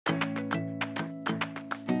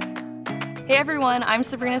Hey everyone, I'm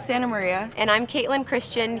Sabrina Santamaria. And I'm Kaitlyn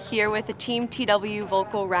Christian, here with the Team TW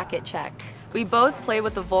Volkl racket check. We both play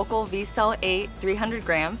with the Volkl V-Cell 8 300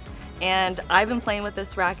 grams, and I've been playing with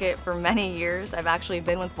this racket for many years. I've actually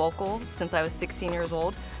been with Volkl since I was 16 years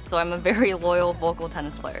old, so I'm a very loyal Volkl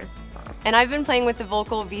tennis player. And I've been playing with the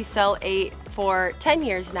Volkl V-Cell 8 for 10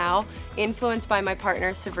 years now, influenced by my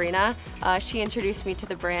partner Sabrina. She introduced me to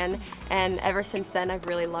the brand, and ever since then I've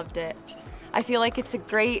really loved it. I feel like it's a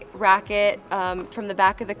great racket from the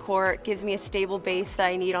back of the court, gives me a stable base that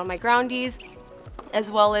I need on my groundies,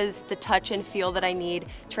 as well as the touch and feel that I need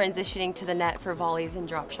transitioning to the net for volleys and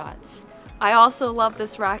drop shots. I also love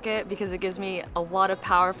this racket because it gives me a lot of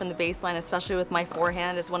power from the baseline, especially with my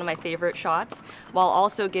forehand. It's one of my favorite shots, while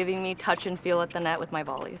also giving me touch and feel at the net with my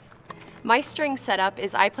volleys. My string setup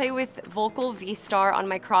is I play with Volkl V-Star on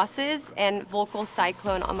my crosses and Volkl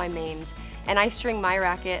Cyclone on my mains, and I string my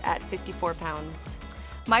racket at 54 pounds.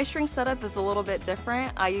 My string setup is a little bit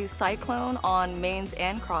different. I use Cyclone on mains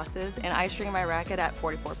and crosses, and I string my racket at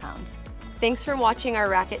 44 pounds. Thanks for watching our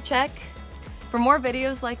racket check. For more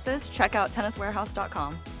videos like this, check out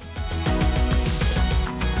tenniswarehouse.com.